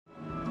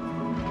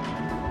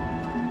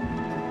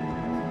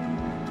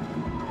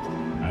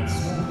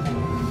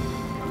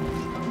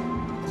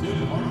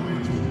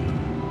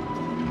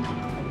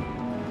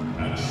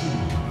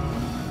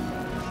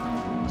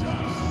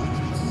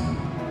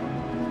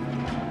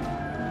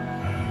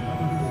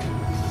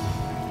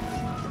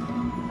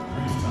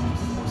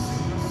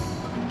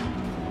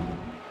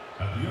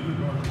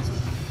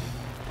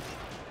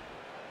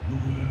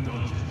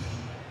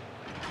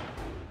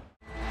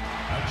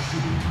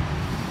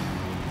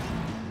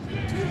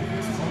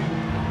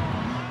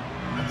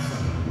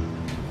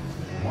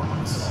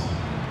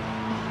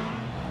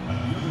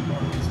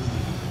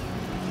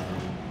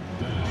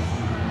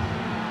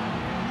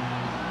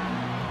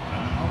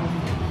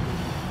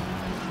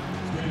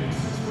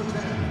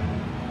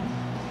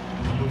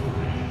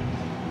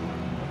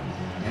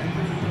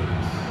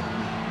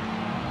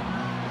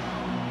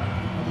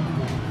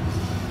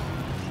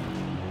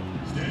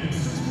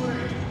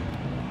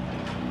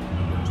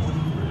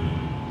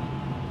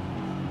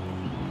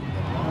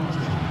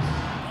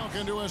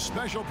To a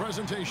special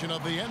presentation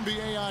of the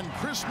NBA on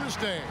Christmas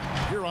Day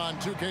here on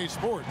 2K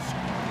Sports.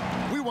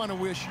 We want to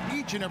wish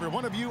each and every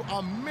one of you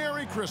a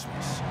Merry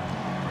Christmas.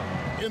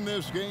 In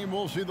this game,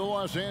 we'll see the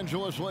Los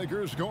Angeles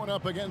Lakers going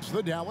up against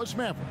the Dallas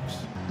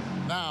Mavericks.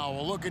 Now,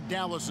 a look at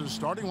Dallas's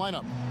starting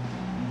lineup.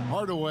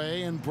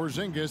 Hardaway and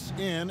Porzingis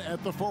in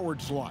at the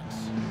forward slots.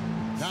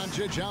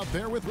 Doncic out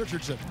there with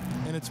Richardson.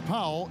 And it's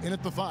Powell in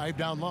at the 5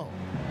 down low.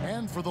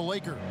 And for the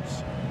Lakers,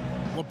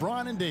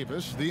 LeBron and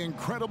Davis, the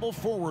incredible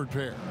forward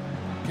pair.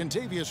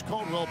 Kentavious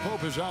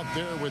Caldwell-Pope is out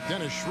there with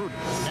Dennis Schroeder.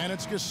 And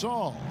it's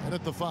Gasol in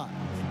at the 5.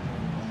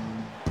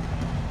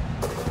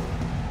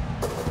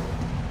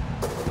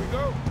 Here we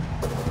go.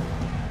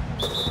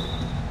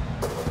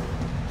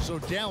 So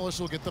Dallas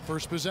will get the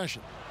first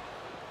possession.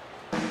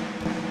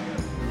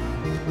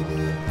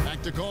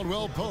 Back to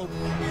Caldwell-Pope.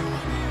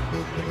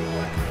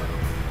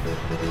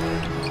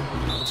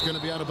 It's going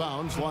to be out of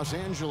bounds. Los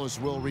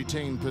Angeles will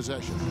retain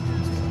possession.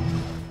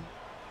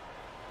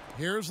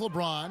 Here's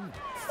LeBron.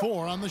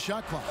 4 on the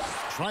shot clock.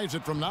 Tries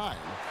it from 9.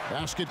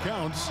 Basket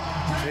counts.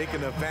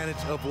 Taking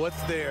advantage of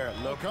what's there.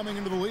 Coming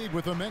into the league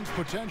with immense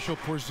potential,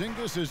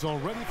 Porzingis has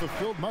already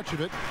fulfilled much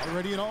of it.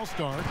 Already an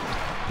all-star.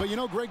 But you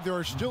know, Greg, there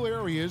are still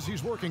areas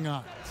he's working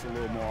on. It's a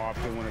little more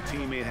often when a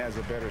teammate has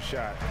a better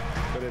shot.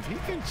 But if he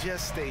can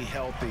just stay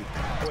healthy,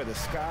 boy, the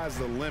sky's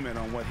the limit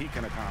on what he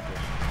can accomplish.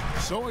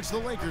 So it's the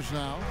Lakers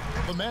now.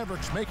 The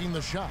Mavericks making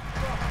the shot.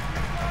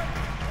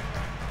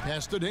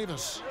 Pass to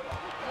Davis.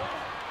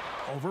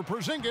 Over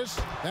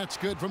Porzingis. That's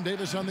good from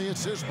Davis on the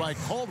assist by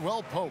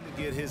Caldwell-Pope.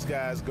 Get his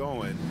guys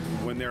going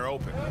when they're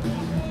open.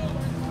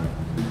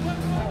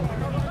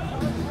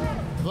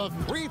 The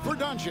 3 for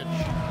Doncic.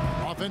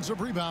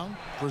 Offensive rebound.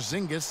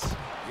 Porzingis.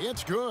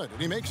 It's good,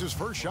 and he makes his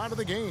first shot of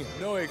the game.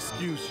 No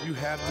excuse. You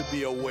have to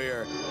be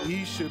aware.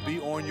 He should be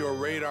on your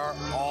radar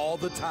all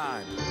the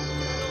time.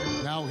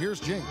 Now here's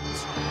James.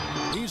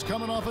 He's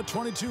coming off a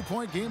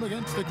 22-point game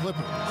against the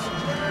Clippers.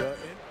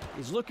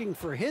 He's looking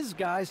for his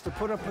guys to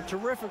put up a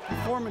terrific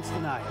performance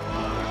tonight,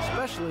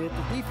 especially at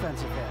the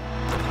defensive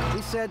end.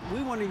 He said,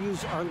 we want to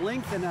use our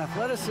length and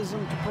athleticism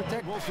to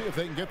protect. We'll see if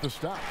they can get the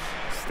stops.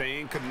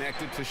 Staying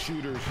connected to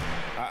shooters.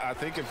 I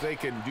think if they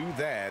can do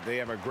that, they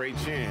have a great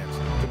chance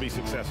to be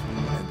successful.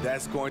 And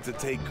that's going to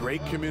take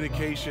great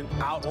communication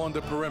out on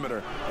the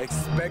perimeter.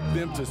 Expect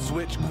them to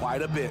switch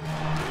quite a bit.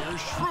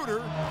 Here's Schroeder.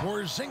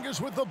 Porzingis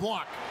with the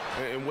block.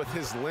 And with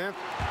his length,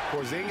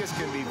 Porzingis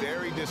can be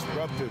very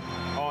disruptive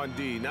on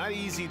D. Not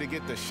easy to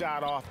get the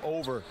shot off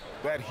over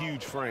that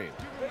huge frame.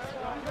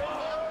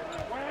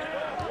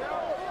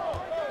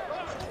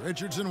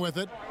 Richardson with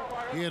it.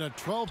 He had a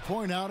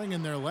 12-point outing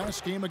in their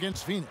last game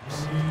against Phoenix.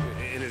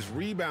 And his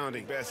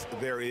rebounding best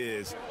there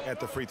is at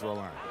the free throw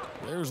line.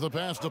 There's the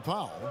pass to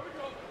Powell.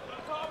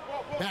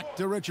 Back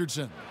to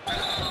Richardson.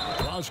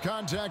 Draws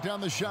contact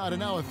on the shot, and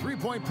now a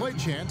 3-point play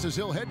chance as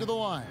he'll head to the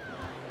line.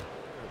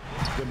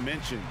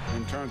 Dimension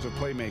in terms of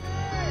playmaking.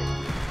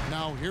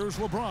 Now here's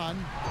LeBron.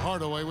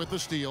 Hardaway with the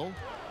steal.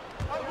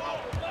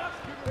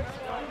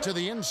 To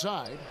the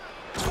inside.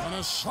 And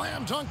a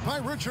slam dunk by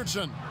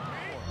Richardson.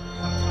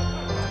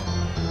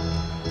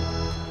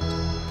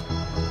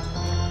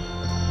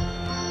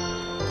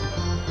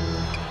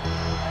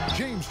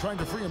 James trying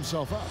to free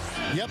himself up.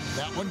 Yep,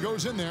 that one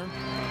goes in there.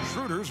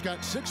 Schroeder's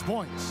got 6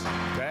 points.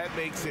 That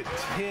makes it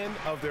 10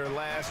 of their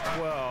last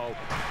 12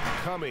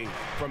 coming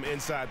from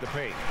inside the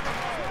paint.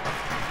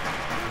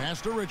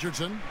 Pass to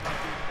Richardson.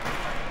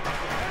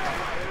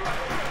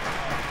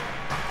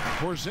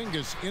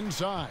 Porzingis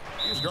inside.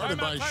 He's guarded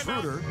by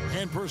Schroeder,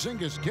 and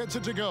Porzingis gets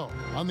it to go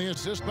on the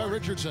assist by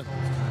Richardson.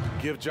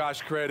 Give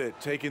Josh credit,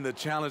 taking the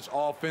challenge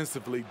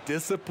offensively,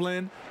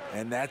 discipline,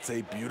 and that's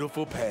a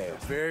beautiful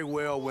pass. Very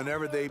well,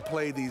 whenever they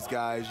play these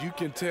guys, you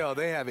can tell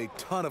they have a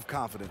ton of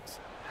confidence.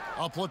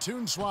 A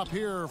platoon swap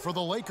here for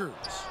the Lakers.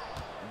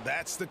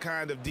 That's the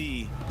kind of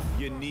D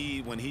you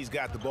need when he's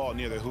got the ball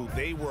near the hoop.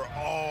 They were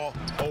all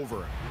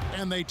over him.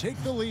 And they take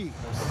the lead.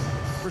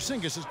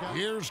 Porzingis has got.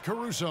 Here's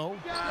Caruso.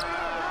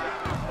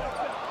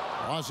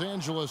 Los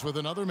Angeles with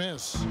another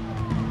miss.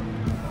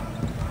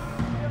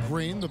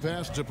 Green, the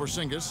pass to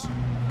Porzingis.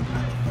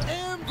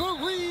 And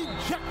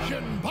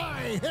rejection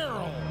by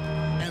Harrell.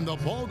 And the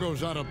ball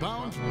goes out of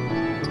bounds.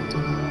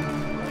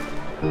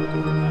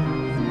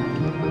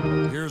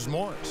 Here's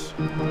Morris.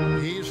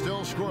 He's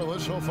still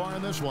scoreless so far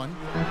in this one.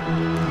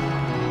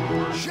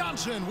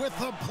 Johnson with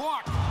the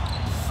block.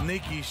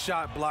 Sneaky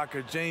shot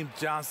blocker. James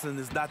Johnson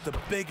is not the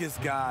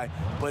biggest guy,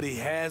 but he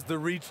has the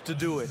reach to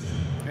do it.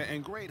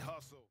 And great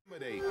hustle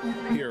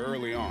here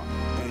early on.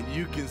 And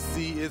you can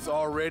see it's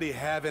already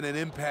having an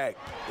impact.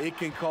 It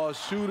can cause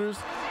shooters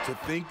to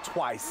think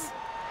twice.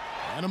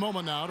 And a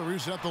moment now to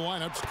reset the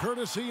lineups,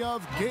 courtesy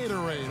of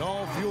Gatorade,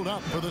 all fueled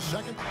up for the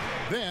second.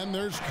 Then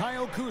there's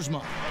Kyle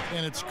Kuzma,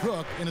 and it's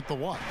Cook in at the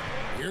 1.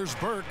 Here's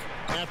Burke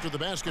after the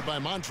basket by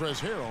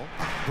Montrezl Harrell.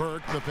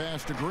 Burke, the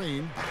pass to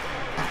Green.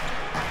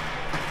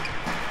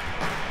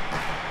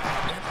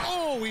 And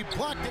oh, he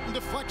blocked it and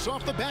deflects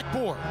off the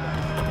backboard.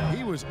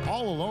 He was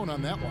all alone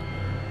on that one.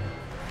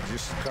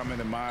 Just coming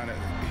to mind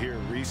here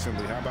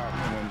recently, how about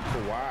when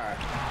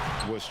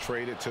Kawhi was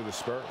traded to the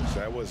Spurs?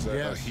 That was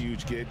a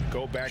huge get.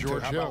 Go back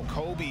George to how about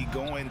Kobe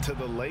going to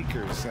the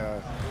Lakers?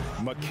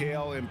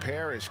 McHale and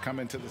Parrish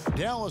coming to the...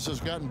 Dallas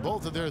has gotten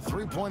both of their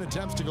three-point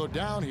attempts to go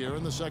down here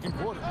in the second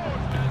quarter.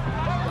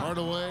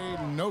 Hardaway,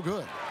 no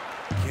good.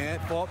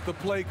 Can't fault the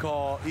play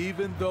call.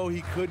 Even though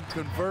he couldn't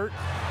convert,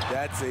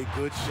 that's a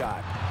good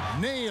shot.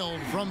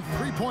 Nailed from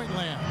three-point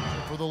land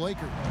for the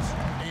Lakers.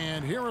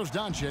 And here is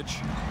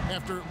Doncic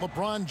after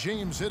LeBron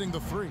James hitting the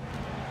 3.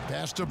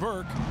 Pass to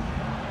Burke.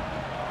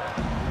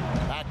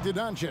 Back to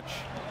Doncic.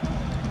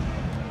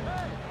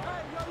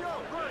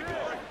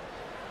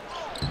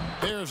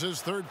 There's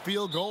his third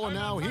field goal, and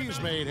now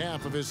he's made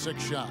half of his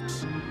 6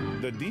 shots.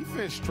 The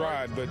defense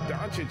tried, but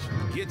Doncic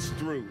gets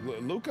through.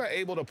 Luka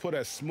able to put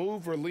a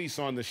smooth release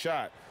on the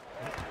shot.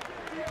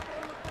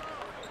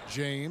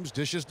 James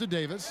dishes to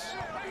Davis.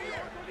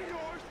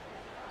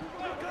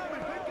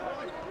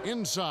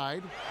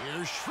 Inside,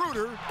 here's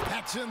Schroeder.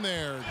 That's in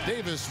there.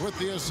 Davis with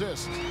the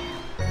assist.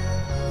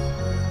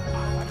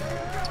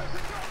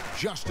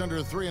 Just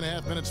under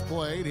 3.5 minutes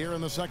played here in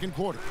the second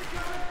quarter.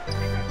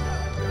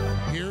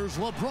 Here's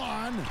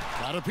LeBron.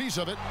 Got a piece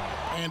of it,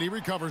 and he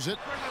recovers it.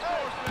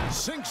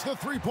 Sinks the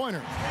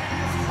three-pointer.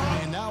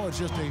 And now it's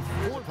just a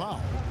 4 foul.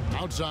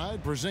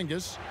 Outside,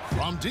 Porzingis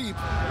from deep.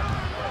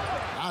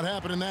 Not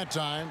happening that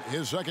time.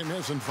 His second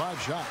miss in 5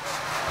 shots.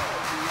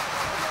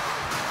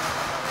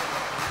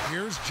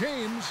 Here's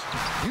James.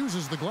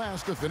 Uses the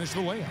glass to finish the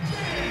layup.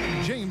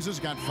 James has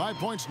got 5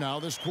 points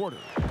now this quarter.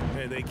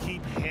 And they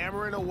keep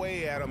hammering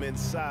away at him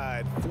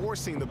inside,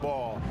 forcing the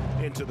ball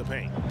into the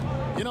paint.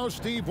 You know,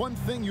 Steve, one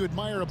thing you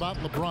admire about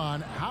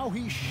LeBron, how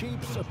he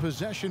shapes a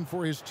possession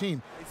for his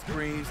team.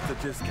 Screens to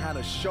just kind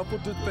of shuffle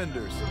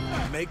defenders,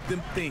 make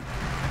them think.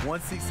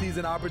 Once he sees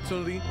an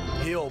opportunity,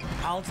 he'll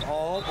pounce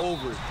all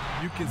over it.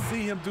 You can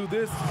see him do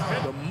this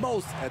the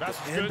most at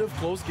the end of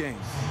close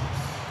games.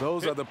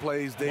 Those are the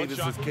plays Davis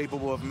is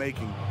capable of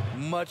making.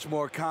 Much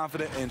more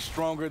confident and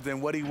stronger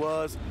than what he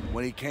was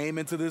when he came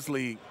into this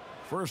league.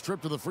 First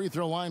trip to the free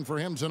throw line for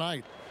him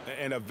tonight.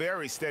 And a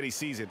very steady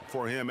season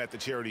for him at the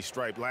charity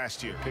stripe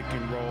last year. Pick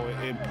and roll,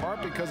 in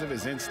part because of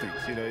his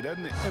instincts. You know, he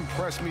doesn't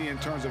impress me in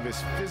terms of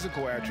his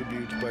physical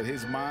attributes, but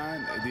his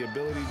mind, the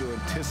ability to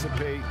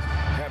anticipate,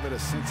 having a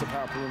sense of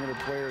how perimeter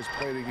players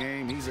play the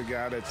game. He's a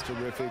guy that's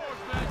terrific.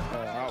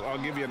 I'll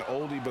give you an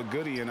oldie but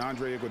goodie in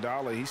Andre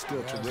Iguodala. He's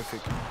still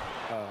terrific.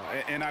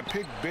 And I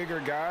pick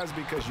bigger guys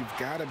because you've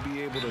got to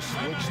be able to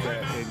switch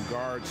that and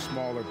guard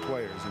smaller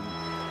players. And,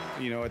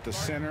 you know, at the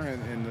center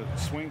and in the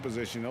swing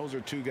position, those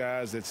are 2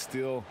 guys that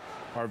still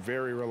are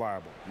very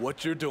reliable.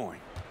 What you're doing.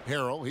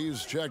 Harrell,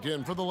 he's checked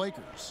in for the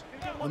Lakers.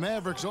 The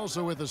Mavericks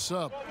also with a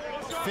sub.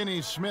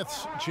 Finney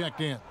Smith's checked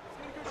in.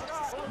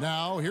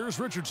 Now here's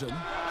Richardson.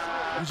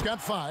 He's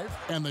got 5,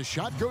 and the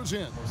shot goes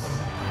in.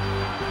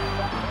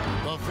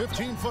 The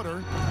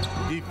 15-footer.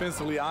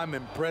 Defensively, I'm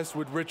impressed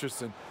with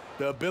Richardson.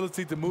 The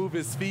ability to move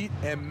his feet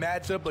and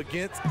match up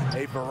against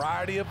a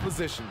variety of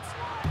positions.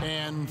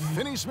 And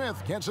Finney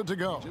Smith gets it to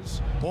go.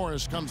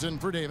 Morris comes in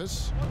for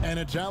Davis, and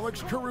it's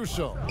Alex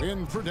Caruso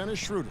in for Dennis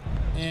Schroeder.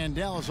 And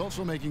Dallas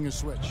also making a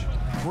switch.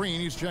 Green,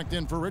 he's checked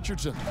in for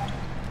Richardson.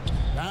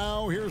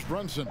 Now here's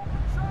Brunson.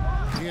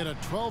 He had a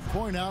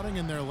 12-point outing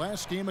in their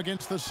last game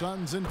against the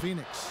Suns in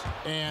Phoenix.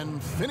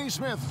 And Finney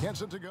Smith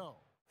gets it to go.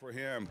 For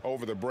him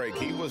over the break,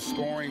 he was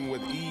scoring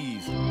with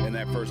ease in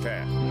that first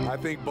half. I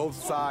think both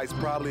sides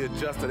probably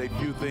adjusted a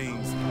few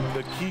things.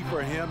 The key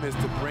for him is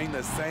to bring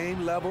the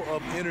same level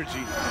of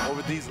energy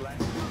over these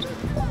last.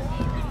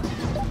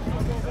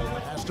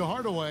 Pass to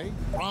Hardaway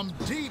from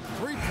deep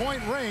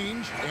three-point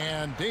range,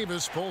 and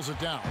Davis pulls it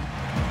down.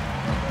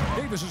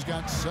 Davis has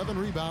got 7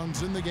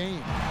 rebounds in the game.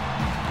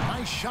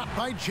 Nice shot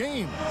by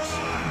James.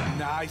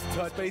 Nice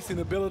touch. Facing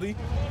ability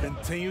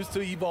continues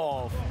to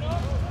evolve.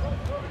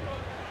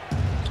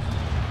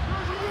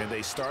 And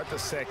they start the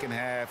second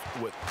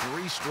half with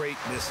 3 straight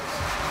misses.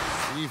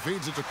 He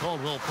feeds it to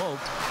Caldwell Pope.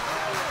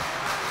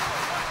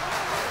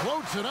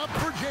 Floats it up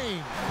for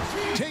James.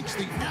 Takes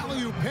the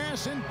alley-oop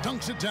pass and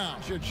dunks it down.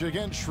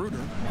 Against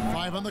Schroeder.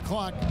 5 on the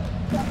clock.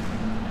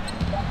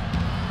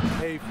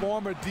 A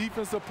former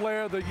Defensive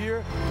Player of the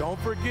Year. Don't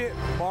forget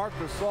Marc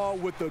Gasol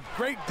with the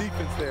great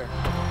defense there.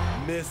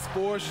 Missed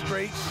 4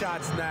 straight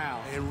shots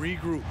now and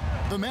regroup.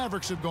 The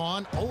Mavericks have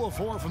gone 0 of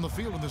 4 from the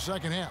field in the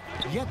second half.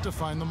 Yet to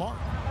find the mark.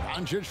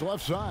 Doncic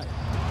left side.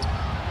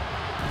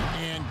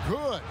 And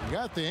good.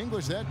 Got the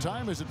English that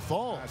time as it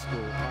falls.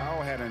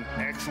 Powell had an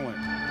excellent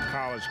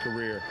college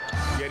career,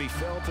 yet he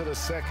fell to the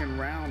second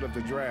round of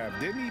the draft.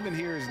 Didn't even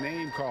hear his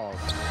name called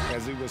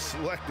as he was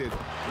selected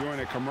during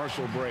a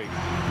commercial break.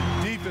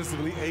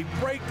 Defensively, a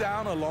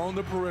breakdown along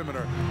the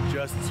perimeter.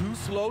 Just too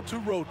slow to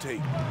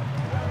rotate.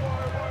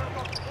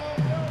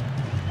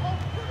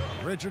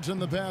 Richardson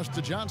the pass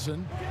to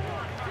Johnson.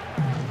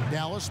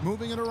 Dallas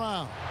moving it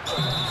around.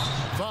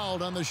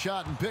 Fouled on the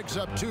shot and picks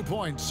up 2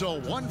 points. So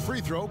 1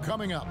 free throw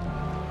coming up.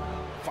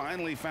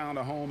 Finally found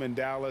a home in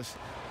Dallas.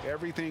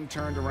 Everything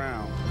turned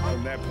around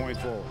from that point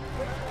forward.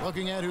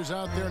 Looking at who's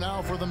out there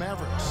now for the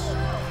Mavericks.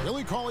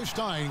 Billy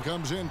Cauley-Stein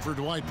comes in for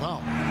Dwight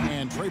Powell.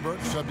 And Trey Burke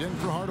subbed in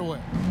for Hardaway.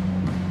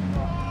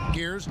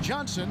 Here's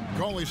Johnson.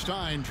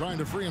 Cauley-Stein trying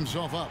to free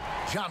himself up.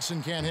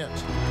 Johnson can't hit.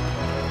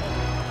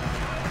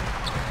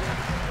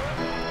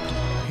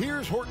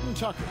 Here's Horton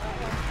Tucker.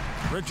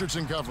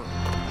 Richardson covering.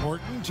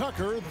 Horton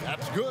Tucker,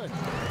 that's good.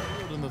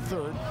 In the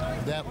third,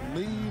 that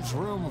leaves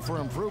room for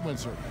improvement,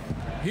 sir.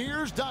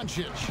 Here's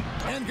Doncic,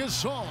 and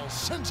Gasol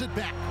sends it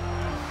back.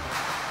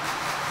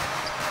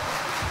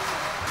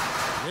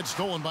 It's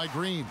stolen by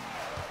Green.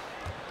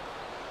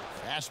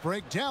 Fast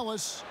break,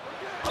 Dallas.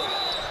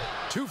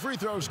 2 free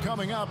throws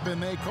coming up,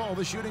 and they call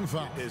the shooting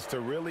foul. Is to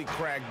really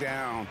crack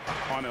down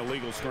on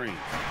illegal screens.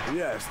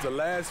 Yes, the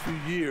last few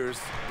years,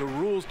 the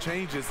rules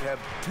changes have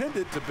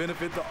tended to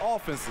benefit the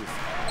offenses.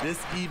 This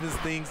evens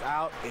things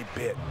out a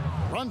bit.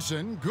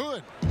 Brunson,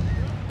 good.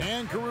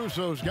 And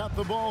Caruso's got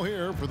the ball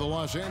here for the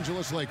Los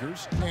Angeles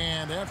Lakers.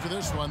 And after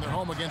this one, they're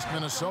home against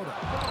Minnesota.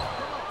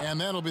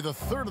 And that'll be the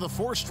 3rd of the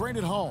 4 straight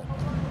at home.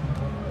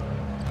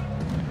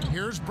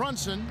 Here's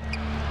Brunson.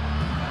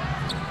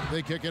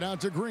 They kick it out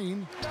to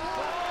Green.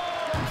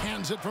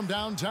 Hands it from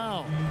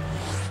downtown.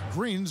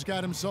 Green's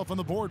got himself on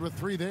the board with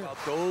 3 there.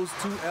 Those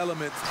 2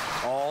 elements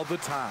all the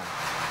time.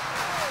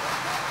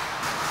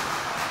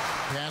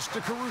 Pass to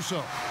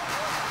Caruso.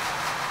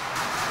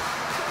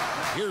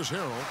 Here's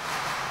Harold.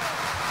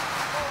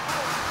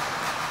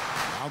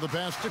 Now the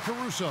pass to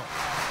Caruso.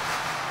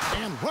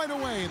 And right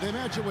away, they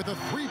match it with a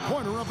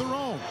 3-pointer of their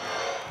own.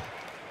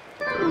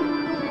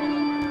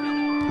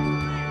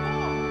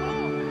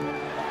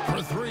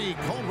 For 3,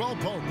 Caldwell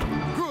Pope.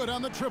 Good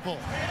on the triple.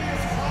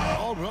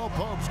 Caldwell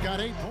Pope's got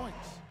 8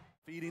 points.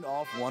 Feeding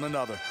off one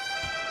another.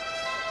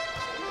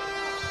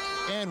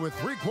 And with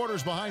 3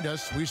 quarters behind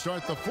us, we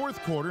start the 4th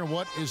quarter in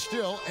what is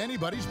still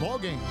anybody's ball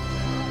game.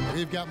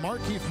 We've got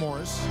Markieff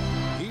Morris.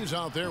 He's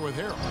out there with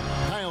Harold.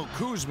 Kyle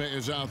Kuzma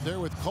is out there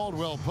with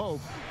Caldwell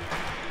Pope.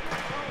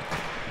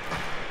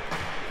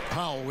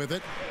 Powell with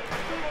it.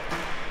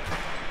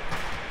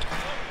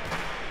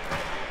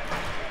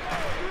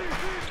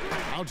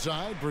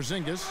 Outside,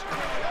 Porzingis.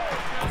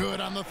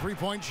 Good on the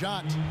 3-point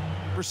shot.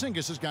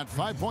 Porzingis has got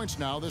 5 points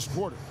now this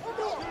quarter.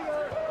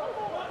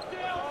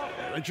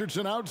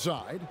 Richardson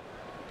outside.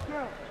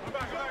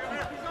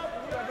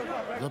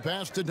 The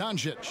pass to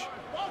Doncic.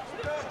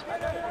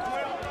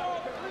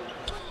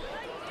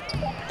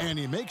 And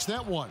he makes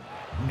that one.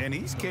 And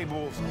he's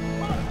capable of...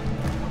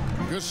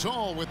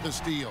 Gasol with the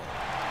steal.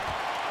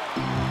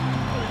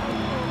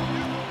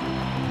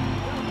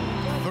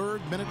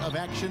 3rd minute of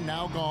action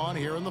now gone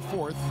here in the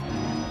 4th.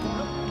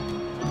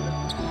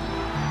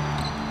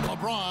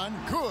 LeBron,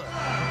 good.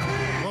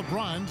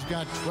 LeBron's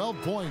got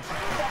 12 points.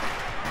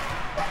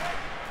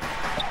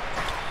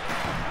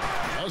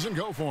 Doesn't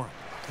go for him.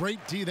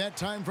 Great D that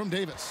time from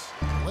Davis.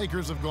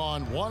 Lakers have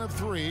gone 1 of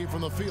 3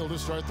 from the field to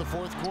start the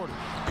 4th quarter.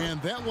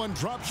 And that one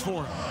drops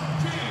for him.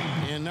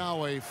 And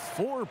now a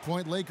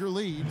 4-point Laker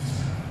lead.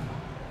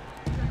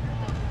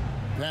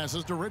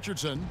 Passes to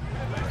Richardson.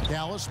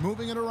 Dallas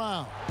moving it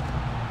around.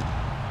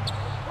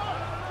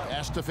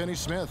 Pass to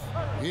Finney-Smith.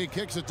 He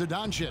kicks it to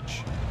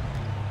Doncic.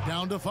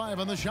 Down to 5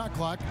 on the shot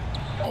clock.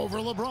 Over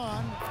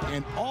LeBron.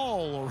 And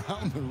all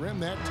around the rim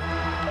that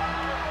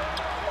time.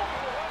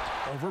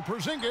 Over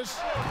Porzingis.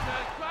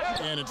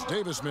 And it's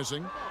Davis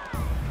missing.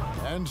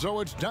 And so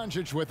it's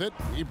Doncic with it.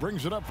 He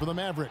brings it up for the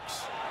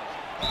Mavericks.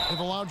 They've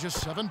allowed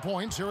just 7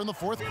 points here in the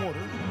 4th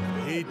quarter.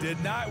 He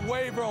did not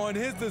waver on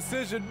his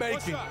decision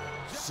making.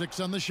 6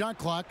 on the shot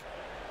clock.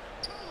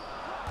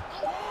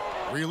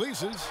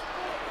 Releases.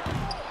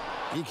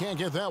 He can't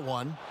get that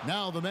one.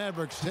 Now the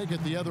Mavericks take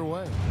it the other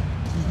way.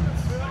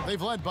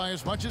 They've led by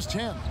as much as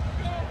 10.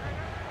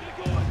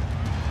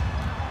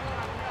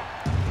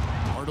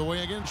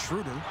 Hardaway against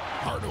Schroeder.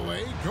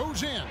 Hardaway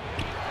goes in.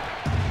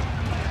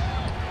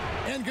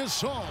 And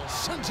Gasol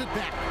sends it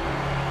back.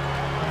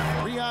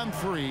 3 on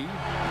 3.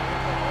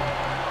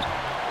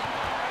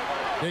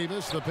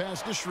 Davis, the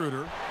pass to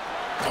Schroeder.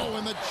 Oh,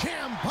 and the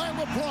jam by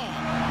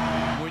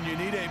LeBron. When When you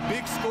need a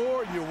big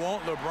score, you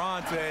want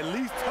LeBron to at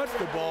least touch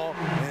the ball,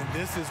 and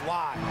this is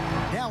why.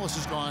 Dallas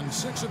has gone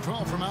 6 of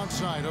 12 from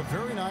outside, a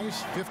very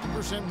nice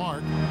 50%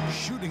 mark,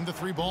 shooting the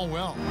 3-ball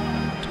well.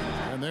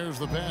 And there's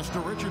the pass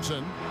to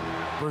Richardson.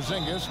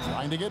 Porzingis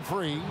trying to get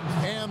free,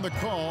 and the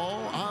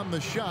call on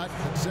the shot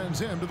that sends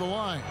him to the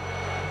line.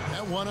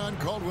 That one on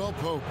Caldwell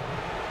Pope.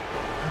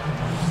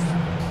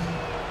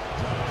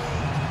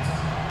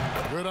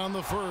 Good on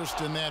the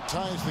first, and that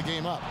ties the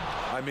game up.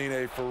 I mean,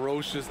 a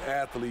ferocious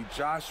athlete.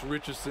 Josh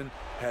Richardson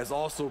has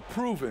also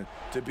proven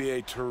to be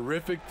a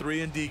terrific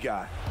 3-and-D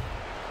guy.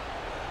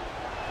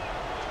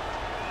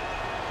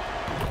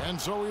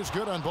 And so he's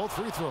good on both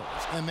free throws,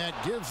 and that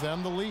gives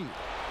them the lead.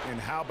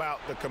 And how about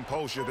the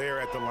composure there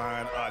at the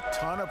line? A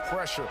ton of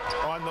pressure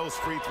on those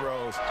free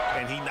throws,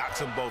 and he knocks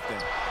them both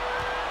in.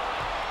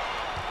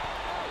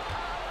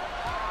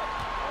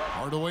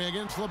 Hardaway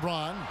against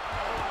LeBron.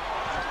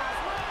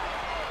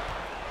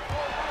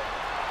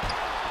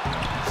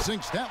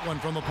 Sinks that one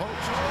from the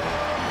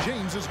post.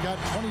 James has got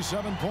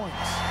 27 points.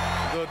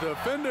 The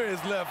defender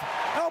is left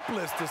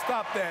helpless to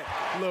stop that.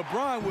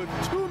 LeBron with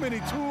too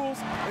many tools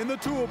in the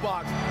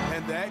toolbox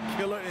and that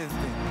killer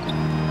instinct.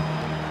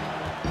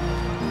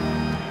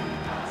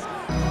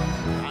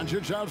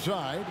 Doncic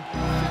outside.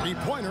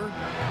 Three-pointer.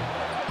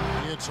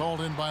 It's hauled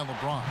in by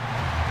LeBron.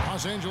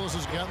 Los Angeles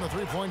has gotten the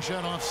three-point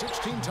shot off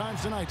 16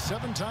 times tonight.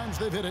 7 times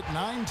they've hit it.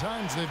 9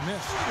 times they've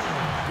missed.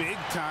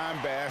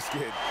 Big-time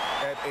basket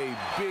at a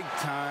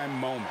big-time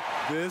moment.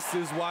 This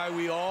is why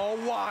we all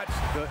watch.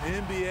 The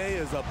NBA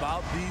is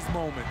about these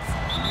moments.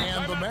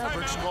 And the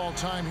Mavericks call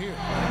time here.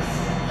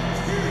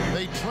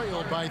 They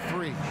trailed by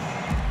 3.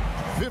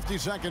 50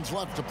 seconds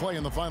left to play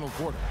in the final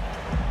quarter.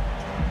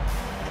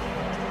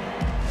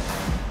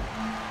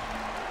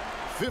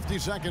 50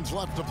 seconds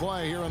left to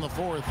play here in the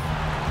fourth.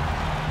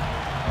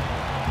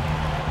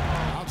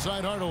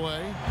 Outside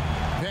Hardaway.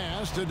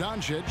 Pass to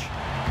Doncic.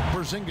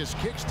 Porzingis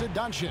kicks to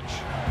Doncic.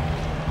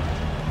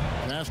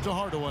 Pass to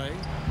Hardaway.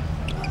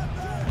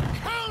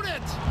 Count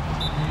it!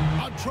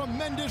 A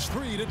tremendous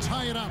 3 to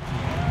tie it up.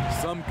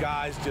 Some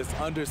guys just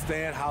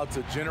understand how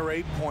to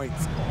generate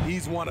points.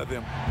 He's one of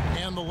them.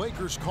 And the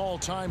Lakers call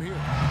time here.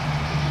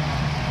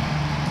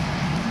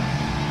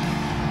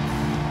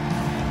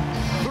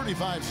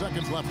 35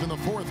 seconds left in the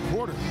fourth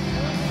quarter.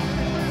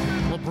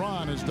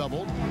 LeBron is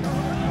doubled.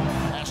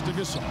 Pass to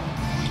Gasol.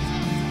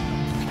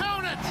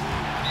 Count it!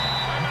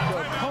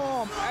 The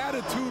calm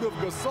attitude of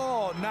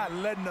Gasol, not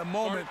letting the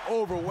moment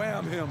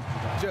overwhelm him.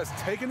 Just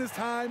taking his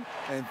time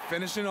and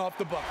finishing off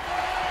the bucket.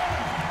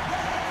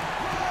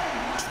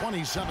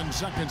 27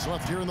 seconds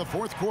left here in the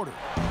fourth quarter.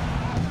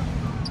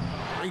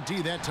 Great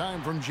D that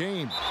time from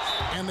James.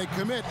 And they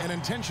commit an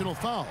intentional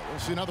foul. We'll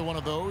see another one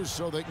of those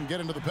so they can get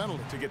into the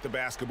penalty. To get the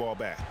basketball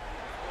back.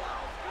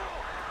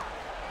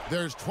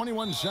 There's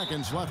 21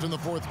 seconds left in the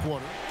fourth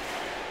quarter.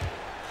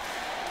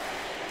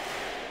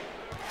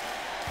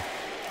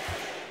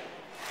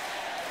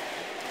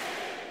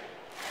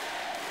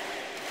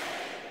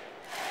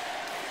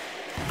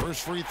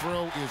 First free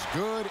throw is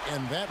good,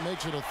 and that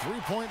makes it a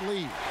 3-point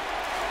lead.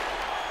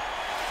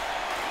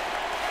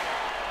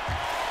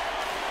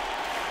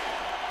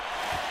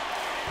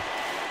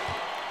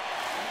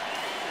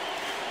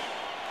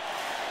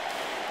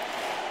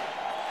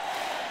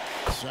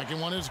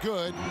 Second one is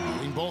good.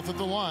 Getting both at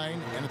the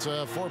line, and it's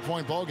a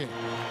 4-point ball game.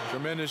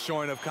 Tremendous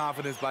showing of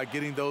confidence by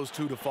getting those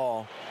 2 to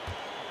fall.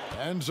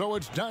 And so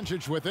it's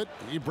Doncic with it.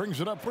 He brings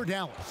it up for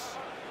Dallas.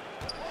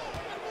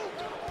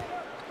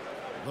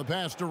 The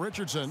pass to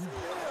Richardson.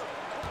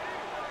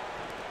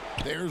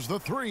 There's the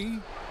 3.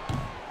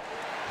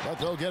 But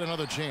they'll get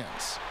another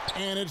chance.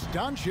 And it's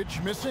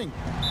Doncic missing.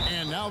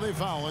 And now they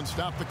foul and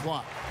stop the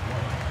clock.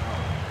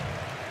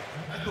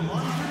 At the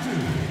line for 2.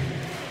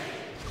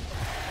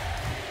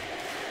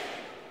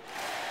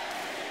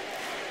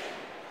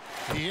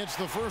 He hits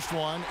the first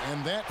one,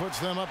 and that puts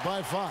them up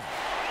by 5.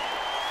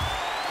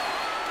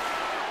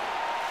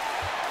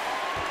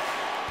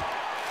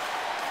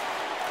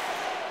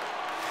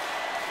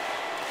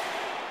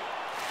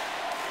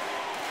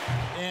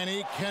 And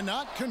he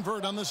cannot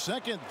convert on the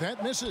second.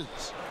 That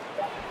misses.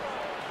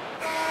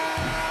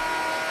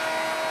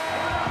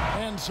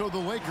 And so the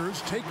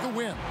Lakers take the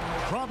win.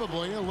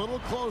 Probably a little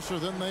closer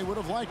than they would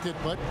have liked it,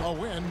 but a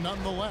win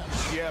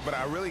nonetheless. Yeah, but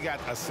I really got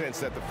a sense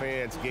that the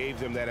fans gave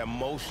them that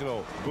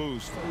emotional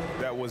boost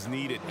that was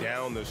needed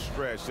down the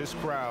stretch. This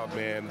crowd,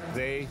 man,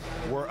 they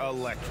were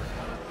electric.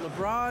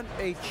 LeBron,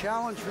 a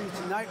challenge for you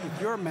tonight with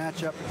your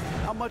matchup.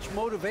 How much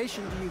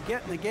motivation do you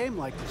get in a game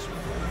like this one?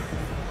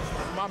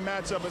 My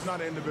matchup is not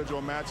an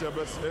individual matchup.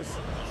 It's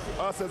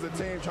us as a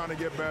team trying to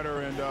get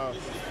better, and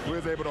we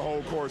was able to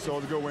hold court, so it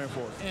was a good win for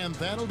us. And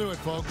that'll do it,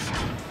 folks.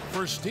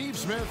 For Steve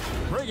Smith,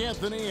 Greg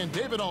Anthony, and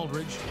David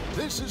Aldridge,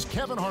 this is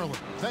Kevin Harlan,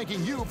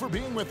 thanking you for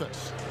being with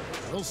us.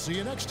 We'll see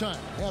you next time.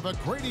 Have a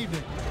great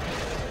evening.